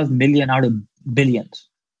 only 12 million out of billions,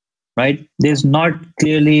 right? There's not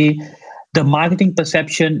clearly the marketing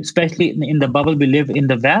perception, especially in the bubble we live in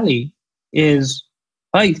the valley, is,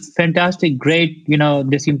 oh, fantastic, great,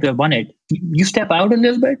 they seem to have won it. You step out a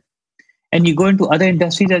little bit and you go into other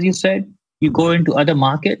industries, as you said. You go into other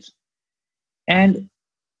markets, and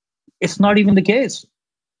it's not even the case.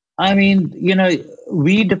 I mean,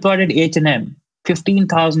 we deployed at H&M,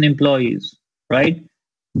 15,000 employees, right?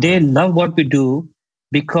 They love what we do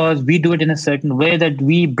because we do it in a certain way that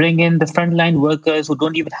we bring in the frontline workers who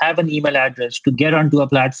don't even have an email address to get onto a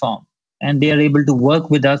platform, and they are able to work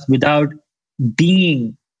with us without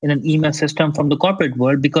being in an email system from the corporate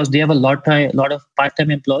world because they have a lot of part-time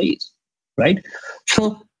employees, right?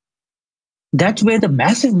 So that's where the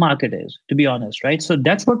massive market is, to be honest, right? So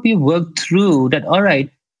that's what we worked through, that, all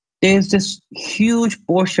right, there's this huge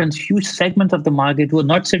portions, huge segments of the market who are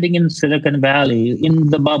not sitting in Silicon Valley, in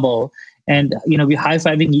the bubble, and, we're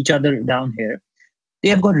high-fiving each other down here. They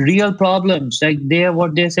have got real problems. Like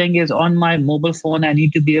what they're saying is, on my mobile phone, I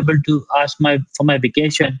need to be able to ask for my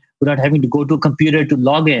vacation without having to go to a computer to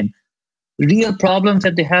log in. Real problems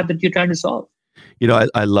that they have that you're trying to solve.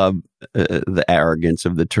 I love the arrogance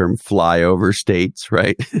of the term flyover states,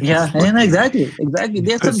 right? Yeah, exactly.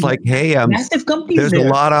 There's it's like, hey, massive companies. There's a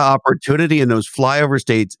lot of opportunity in those flyover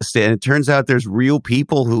states, and it turns out there's real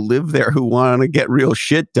people who live there who want to get real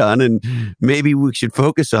shit done, and maybe we should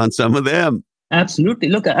focus on some of them. Absolutely.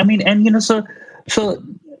 Look, I mean, and so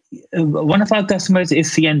one of our customers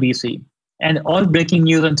is CNBC, and all breaking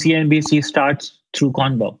news on CNBC starts through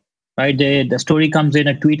Convo. Right, the story comes in,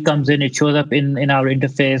 a tweet comes in, it shows up in our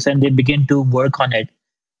interface, and they begin to work on it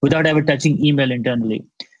without ever touching email internally.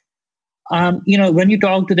 When you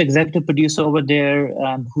talk to the executive producer over there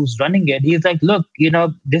who's running it, he's like, look,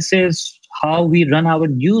 this is how we run our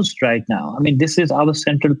news right now. I mean, this is our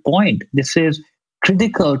central point. This is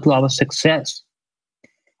critical to our success.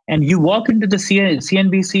 And you walk into the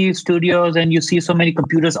CNBC studios and you see so many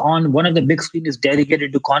computers on. One of the big screen is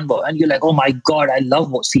dedicated to Convo. And you're like, oh my God, I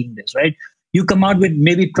love seeing this, right? You come out with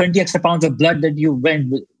maybe 20 extra pounds of blood that you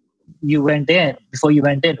went in before you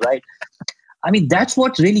went in, right? I mean, that's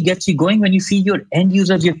what really gets you going when you see your end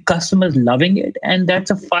users, your customers loving it. And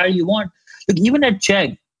that's a fire you want. Look, even at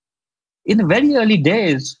Chegg, in the very early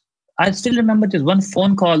days, I still remember this one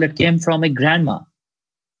phone call that came from a grandma.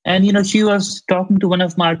 And, she was talking to one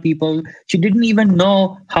of my people. She didn't even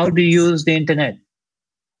know how to use the internet.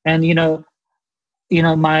 And, our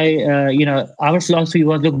philosophy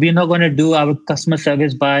was, look, we're not going to do our customer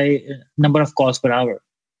service by number of calls per hour.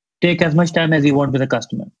 Take as much time as you want with a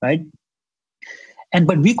customer, right?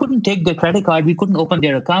 But we couldn't take their credit card. We couldn't open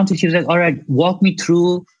their account. So she was like, all right, walk me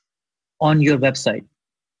through on your website.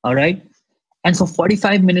 All right. And for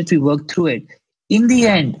 45 minutes, we worked through it. In the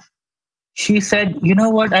end, she said, you know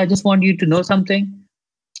what? I just want you to know something.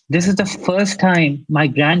 This is the first time my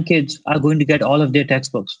grandkids are going to get all of their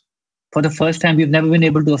textbooks. For the first time, we've never been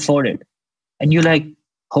able to afford it. And you're like,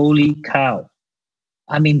 holy cow.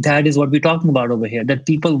 I mean, that is what we're talking about over here, that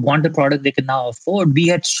people want a product they can now afford. We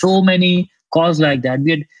had so many calls like that.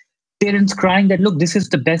 We had parents crying that, look, this is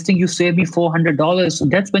the best thing. You saved me $400. So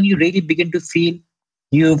that's when you really begin to feel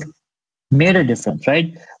you've made a difference,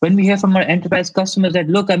 right? When we hear from our enterprise customers that,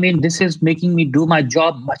 look, I mean, this is making me do my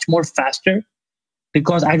job much more faster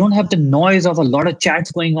because I don't have the noise of a lot of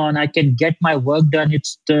chats going on. I can get my work done.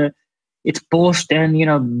 It's post and,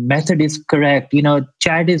 method is correct.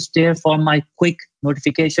 Chat is there for my quick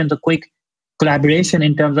notifications, a quick collaboration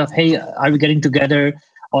in terms of, hey, are we getting together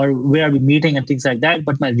or where are we meeting and things like that?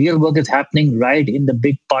 But my real work is happening right in the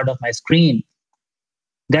big part of my screen.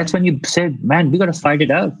 That's when you say, man, we got to fight it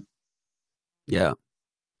out. Yeah.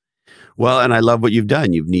 Well, and I love what you've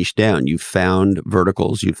done. You've niched down. You've found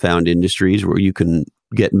verticals. You've found industries where you can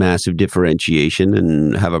get massive differentiation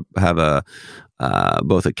and have a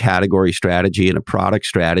both a category strategy and a product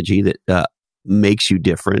strategy that makes you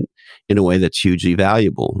different in a way that's hugely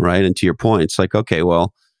valuable, right? And to your point, it's like, okay,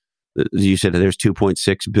 well, you said there's 2.6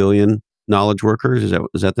 billion knowledge workers. Is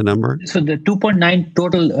that the number? So the 2.9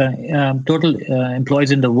 total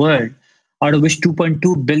employees in the world. out of which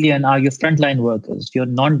 2.2 billion are your frontline workers, your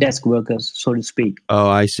non-desk workers, so to speak. Oh,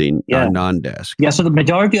 I see. Yeah. Non-desk. Yeah, so the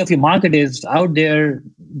majority of your market is out there,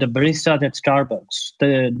 the baristas at Starbucks,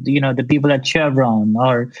 the people at Chevron,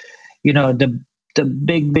 or the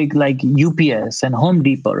big like UPS and Home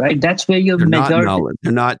Depot, right? That's where your majority.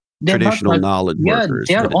 They're not traditional knowledge workers.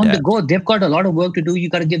 Yeah, they're on the go. They've got a lot of work to do. You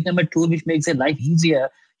got to give them a tool which makes their life easier.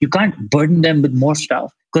 You can't burden them with more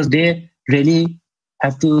stuff because they really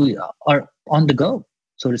are on the go,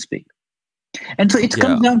 so to speak. And so it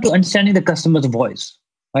comes down to understanding the customer's voice,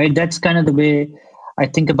 right? That's kind of the way I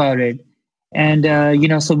think about it. And,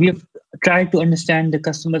 so we've tried to understand the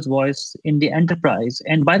customer's voice in the enterprise.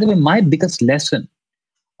 And by the way, my biggest lesson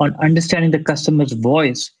on understanding the customer's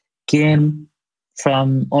voice came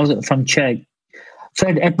from Chegg. So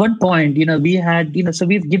at one point, we had, so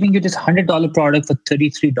we've given you this $100 product for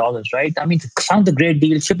 $33, right? I mean, it sounds a great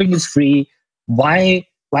deal. Shipping is free. Why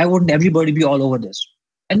wouldn't everybody be all over this?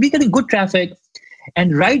 And we're getting good traffic.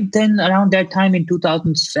 And right then, around that time in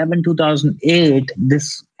 2007, 2008,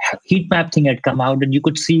 this heat map thing had come out, and you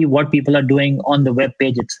could see what people are doing on the web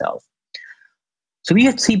page itself. So we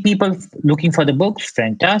had see people looking for the books,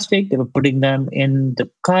 fantastic. They were putting them in the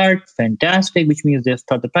cart, fantastic, which means they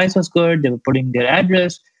thought the price was good. They were putting their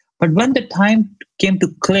address. But when the time came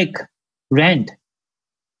to click rent,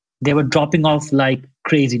 they were dropping off like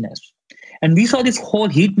craziness. And we saw this whole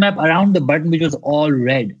heat map around the button, which was all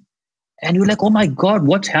red. And you're like, oh my God,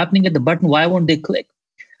 what's happening at the button? Why won't they click?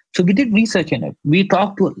 So we did research in it. We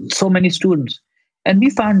talked to so many students. And we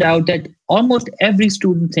found out that almost every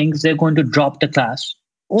student thinks they're going to drop the class.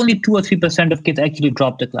 Only 2 or 3% of kids actually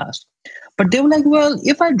drop the class. But they were like, well,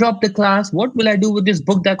 if I drop the class, what will I do with this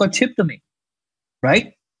book that got shipped to me?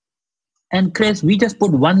 Right? And Chris, we just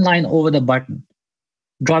put one line over the button.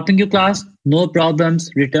 Dropping your class, no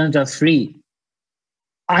problems, returns are free.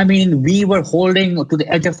 I mean, we were holding to the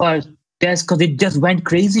edge of our desk because it just went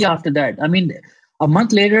crazy after that. I mean, a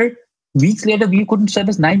month later, weeks later, we couldn't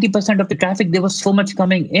service 90% of the traffic. There was so much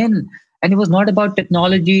coming in. And it was not about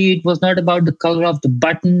technology. It was not about the color of the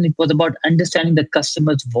button. It was about understanding the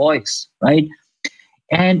customer's voice, right?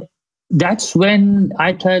 And that's when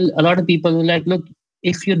I tell a lot of people, like, look,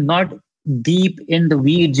 if you're not deep in the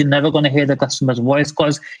weeds, you're never going to hear the customer's voice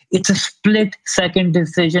because it's a split-second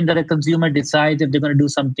decision that a consumer decides if they're going to do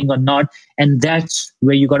something or not. And that's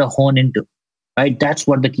where you got to hone into, right? That's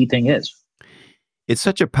what the key thing is. It's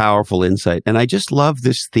such a powerful insight. And I just love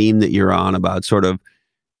this theme that you're on about sort of,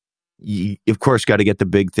 you, of course, got to get the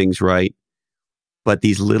big things right. But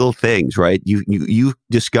these little things, right? You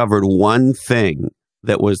discovered one thing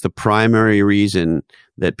that was the primary reason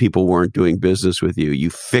that people weren't doing business with you. You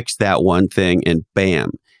fixed that one thing and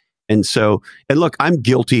bam. And so, and look, I'm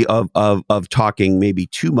guilty of talking maybe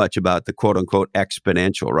too much about the quote unquote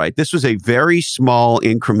exponential, right? This was a very small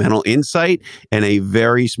incremental insight and a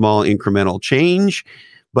very small incremental change,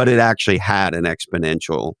 but it actually had an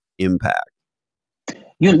exponential impact.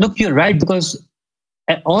 You're right, because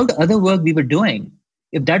all the other work we were doing,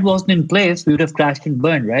 if that wasn't in place, we would have crashed and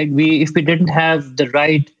burned, right? If we didn't have the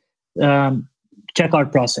right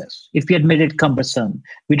checkout process, if we had made it cumbersome,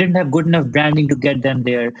 we didn't have good enough branding to get them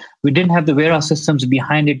there, we didn't have the warehouse systems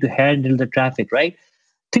behind it to handle the traffic, right?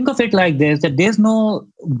 Think of it like this, that there's no,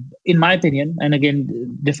 in my opinion, and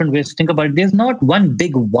again, different ways to think about it, there's not one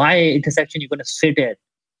big why intersection you're going to sit at,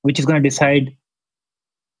 which is going to decide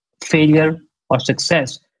failure or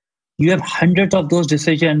success. You have hundreds of those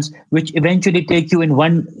decisions which eventually take you in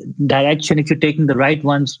one direction if you're taking the right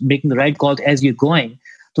ones, making the right calls as you're going.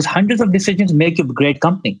 Those hundreds of decisions make you a great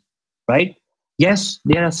company, right? Yes,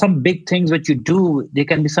 there are some big things which you do. There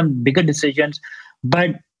can be some bigger decisions.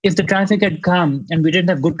 But if the traffic had come and we didn't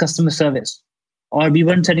have good customer service, or we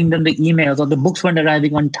weren't sending them the emails, or the books weren't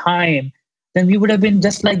arriving on time, then we would have been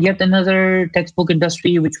just like yet another textbook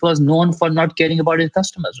industry which was known for not caring about its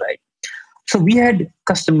customers, right? So we had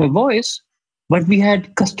customer voice, but we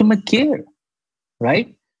had customer care,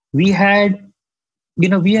 right? We had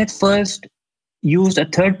first used a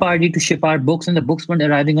third party to ship our books and the books weren't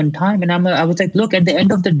arriving on time. And I was like, look, at the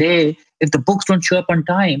end of the day, if the books don't show up on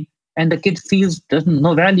time and the kid feels doesn't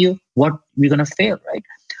know value, what we're going to fail, right?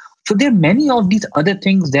 So there are many of these other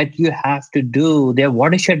things that you have to do. They're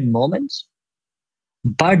watershed moments,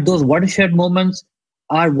 but those watershed moments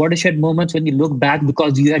are watershed moments when you look back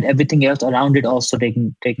because you had everything else around it also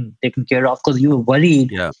taken care of, because you were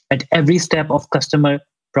worried at every step of customer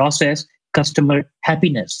process, customer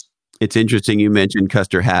happiness. It's interesting you mentioned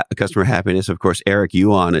customer happiness. Of course, Eric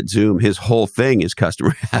Yuan at Zoom, his whole thing is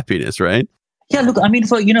customer happiness, right? Yeah, look, I mean,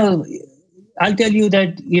 I'll tell you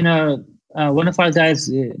that, one of our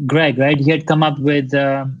guys, Greg, right? He had come up with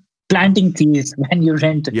planting trees when you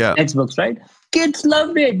rent Yeah. textbooks, right? Kids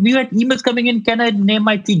loved it. We had emails coming in, can I name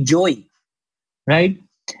my tree Joy? Right?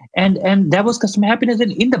 And that was customer happiness.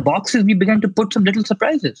 And in the boxes, we began to put some little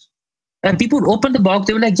surprises. And people would open the box,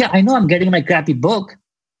 they were like, yeah, I know I'm getting my crappy book.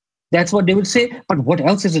 That's what they would say, but what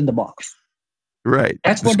else is in the box? Right.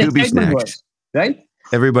 That's what the Scooby excitement snacks. was, right?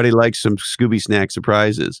 Everybody likes some Scooby snack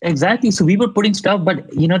surprises. Exactly. So we were putting stuff, but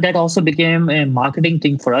that also became a marketing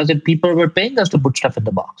thing for us, and people were paying us to put stuff in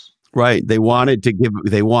the box. Right. They wanted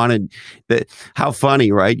that. How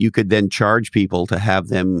funny, right? You could then charge people to have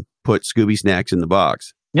them put Scooby snacks in the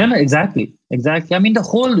box. Yeah, no, exactly. I mean, the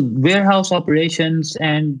whole warehouse operations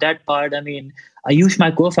and that part, I mean, Ayush,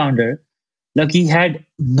 my co-founder, like he had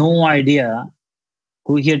no idea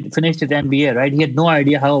who he had finished his MBA, right? He had no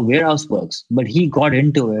idea how a warehouse works, but he got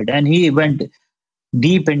into it and he went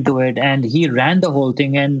deep into it and he ran the whole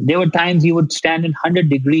thing. And there were times he would stand in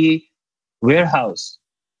 100-degree warehouse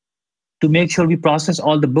to make sure we process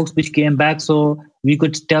all the books which came back so we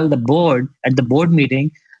could tell the board at the board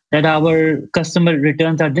meeting that our customer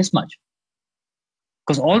returns are this much.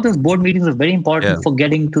 Because all those board meetings are very important for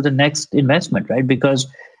getting to the next investment, right? Because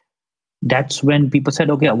that's when people said,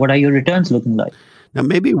 okay, what are your returns looking like? Now,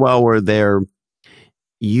 maybe while we're there,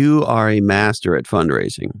 you are a master at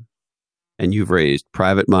fundraising and you've raised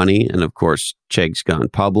private money. And of course, Chegg's gone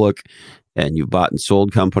public and you've bought and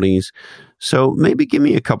sold companies. So maybe give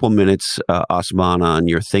me a couple minutes, Osman, on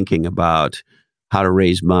your thinking about how to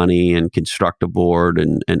raise money and construct a board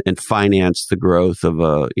and finance the growth of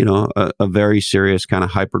a very serious kind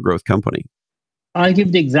of hyper-growth company. I'll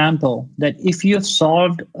give the example that if you have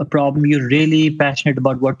solved a problem, you're really passionate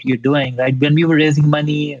about what you're doing, right? When we were raising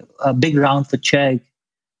money, a big round for Chegg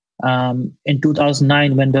in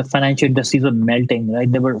 2009, when the financial industries were melting,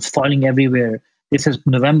 right? They were falling everywhere. This is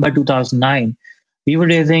November 2009.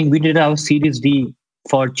 We did our Series D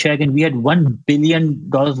for Chegg, and we had $1 billion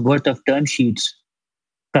worth of term sheets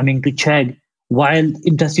coming to Chegg while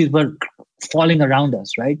industries were falling around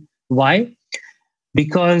us, right? Why?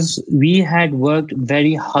 Because we had worked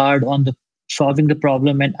very hard on solving the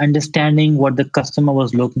problem and understanding what the customer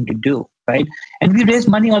was looking to do, right? And we raised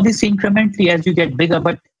money obviously incrementally as you get bigger,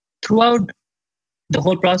 but throughout the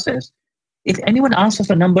whole process, if anyone asked us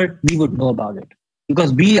a number, we would know about it.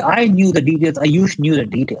 Because I knew the details, Ayush knew the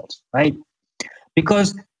details, right?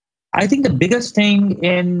 Because I think the biggest thing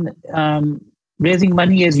in raising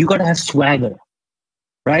money is you got to have swagger,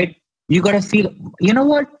 right? You got to feel, you know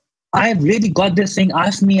what? I've really got this thing.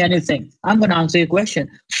 Ask me anything. I'm going to answer your question.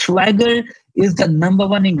 Swagger is the number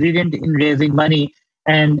one ingredient in raising money.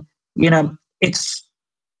 And, it's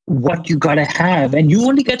what you got to have. And you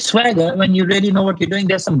only get swagger when you really know what you're doing.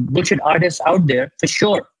 There's some bullshit artists out there for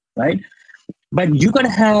sure, right? But you got to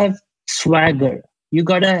have swagger. You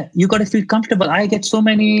gotta feel comfortable. I get so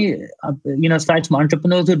many, sites from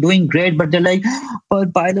entrepreneurs who are doing great, but they're like,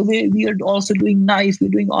 but by the way, we are also doing nice. We're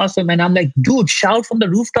doing awesome. And I'm like, dude, shout from the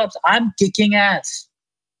rooftops. I'm kicking ass.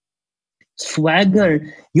 Swagger.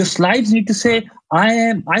 Your slides need to say,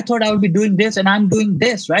 I thought I would be doing this and I'm doing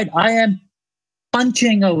this, right? I am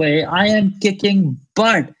punching away. I am kicking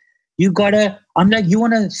butt. You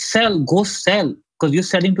want to sell, go sell because you're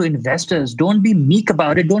selling to investors. Don't be meek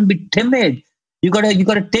about it. Don't be timid. You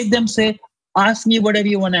gotta take them, say, ask me whatever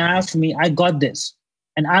you want to ask me. I got this.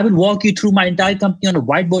 And I will walk you through my entire company on a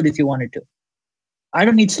whiteboard if you wanted to. I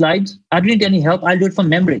don't need slides. I don't need any help. I'll do it from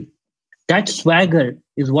memory. That swagger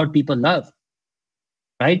is what people love,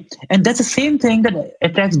 right? And that's the same thing that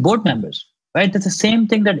attracts board members, right? That's the same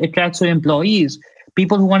thing that attracts your employees,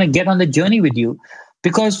 people who want to get on the journey with you.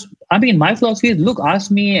 Because, my philosophy is, look, ask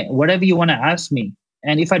me whatever you want to ask me.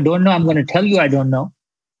 And if I don't know, I'm going to tell you I don't know.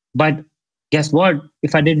 But guess what?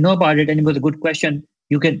 If I didn't know about it and it was a good question,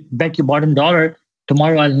 you can bet your bottom dollar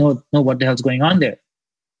tomorrow I'll know what the hell's going on there.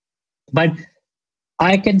 But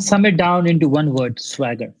I can sum it down into one word: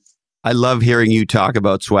 swagger. I love hearing you talk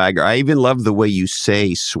about swagger. I even love the way you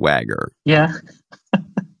say swagger. Yeah.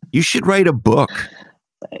 You should write a book.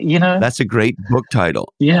 That's a great book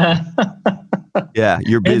title. Yeah. Yeah,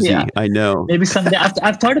 you're busy. Yeah. I know. Maybe someday.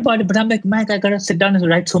 I've thought about it, but I'm like, Mike, I gotta sit down and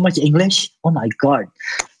write so much English. Oh my God.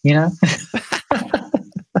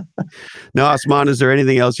 Now, Osman, is there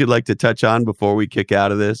anything else you'd like to touch on before we kick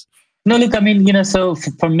out of this? No, look, so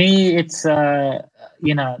for me, it's, with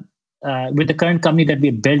the current company that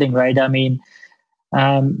we're building, right?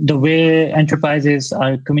 The way enterprises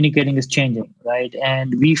are communicating is changing, right?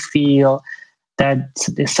 And we feel that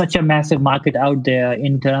there's such a massive market out there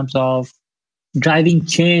in terms of driving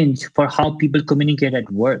change for how people communicate at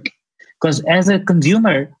work. Because as a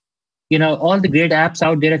consumer, all the great apps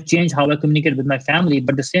out there have changed how I communicate with my family,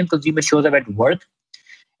 but the same consumer shows up at work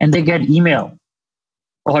and they get email,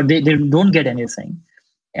 or they don't get anything.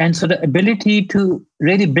 And so the ability to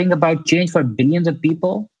really bring about change for billions of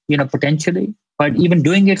people, potentially, but even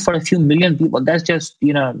doing it for a few million people, that's just,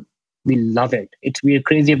 we love it. We're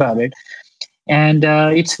crazy about it. And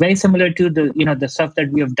it's very similar to the stuff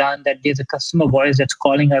that we have done, that there's a customer voice that's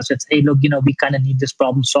calling us. It's, hey, look, we kind of need this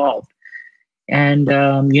problem solved. And,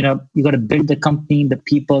 you got to build the company, the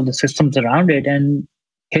people, the systems around it. And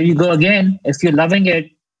here you go again. If you're loving it,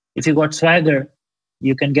 if you got swagger,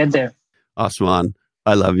 you can get there. Osman,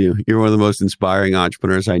 I love you. You're one of the most inspiring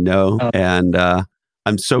entrepreneurs I know. And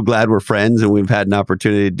I'm so glad we're friends and we've had an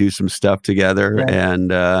opportunity to do some stuff together. Yeah.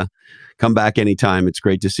 And come back anytime. It's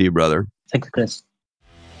great to see you, brother. Thanks, Chris.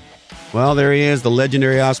 Well, there he is, the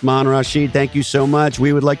legendary Osman Rashid. Thank you so much.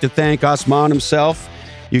 We would like to thank Osman himself.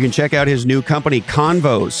 You can check out his new company,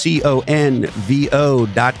 Convo,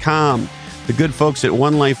 CONVO.com. The good folks at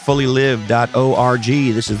onelifefullylive.org.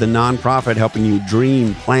 This is the nonprofit helping you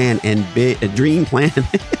dream, plan, and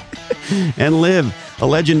and live a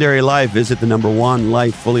legendary life. Visit the number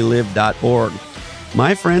onelifefullylive.org.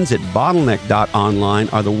 My friends at bottleneck.online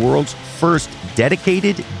are the world's first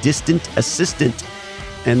dedicated distant assistant.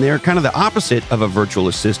 And they're kind of the opposite of a virtual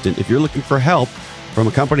assistant. If you're looking for help from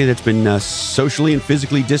a company that's been socially and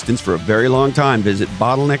physically distanced for a very long time, visit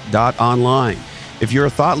bottleneck.online. If you're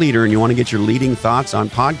a thought leader and you want to get your leading thoughts on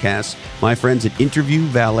podcasts, my friends at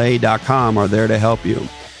interviewvalet.com are there to help you.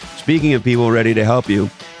 Speaking of people ready to help you,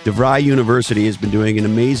 DeVry University has been doing an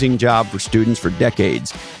amazing job for students for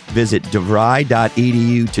decades. Visit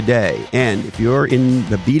devry.edu today. And if you're in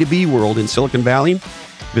the B2B world in Silicon Valley,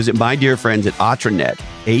 visit my dear friends at Atranet,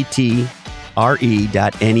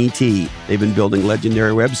 ATRE.net. They've been building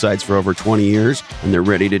legendary websites for over 20 years, and they're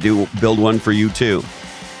ready to build one for you too.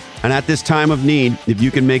 And at this time of need, if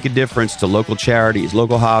you can make a difference to local charities,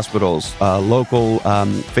 local hospitals, local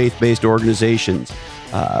faith-based organizations,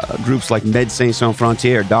 groups like Médecins Sans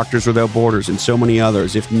Frontières, Doctors Without Borders, and so many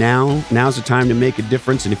others, if now's the time to make a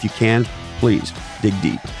difference, and if you can, please dig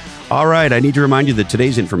deep. All right, I need to remind you that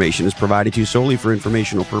today's information is provided to you solely for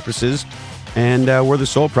informational purposes, and we're the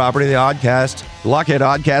sole property of the Oddcast, the Lochhead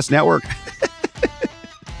Oddcast Network.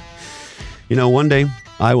 One day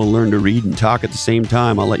I will learn to read and talk at the same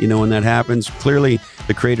time. I'll let you know when that happens. Clearly,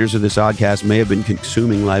 the creators of this Oddcast may have been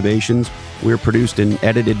consuming libations. We're produced and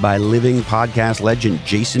edited by living podcast legend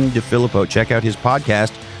Jason DeFilippo. Check out his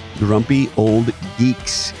podcast, Grumpy Old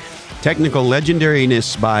Geeks. Technical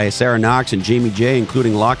legendariness by Sarah Knox and Jamie J,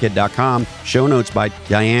 including Lochhead.com. Show notes by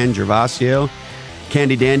Diane Gervasio.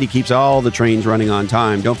 Candy Dandy keeps all the trains running on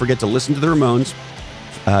time. Don't forget to listen to the Ramones.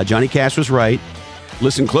 Johnny Cash was right.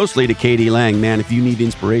 Listen closely to Katie Lang. Man, if you need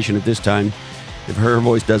inspiration at this time, if her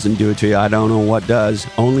voice doesn't do it to you, I don't know what does.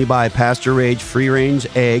 Only buy pasture-raised, free-range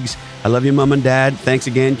eggs. I love you, Mom and Dad. Thanks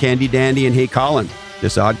again, Candy Dandy. And hey, Colin,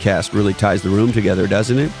 this Oddcast really ties the room together,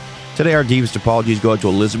 doesn't it? Today, our deepest apologies go out to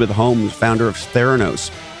Elizabeth Holmes, founder of Theranos.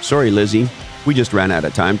 Sorry, Lizzie. We just ran out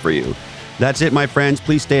of time for you. That's it, my friends.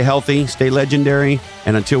 Please stay healthy, stay legendary,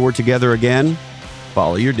 and until we're together again,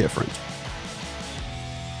 follow your different.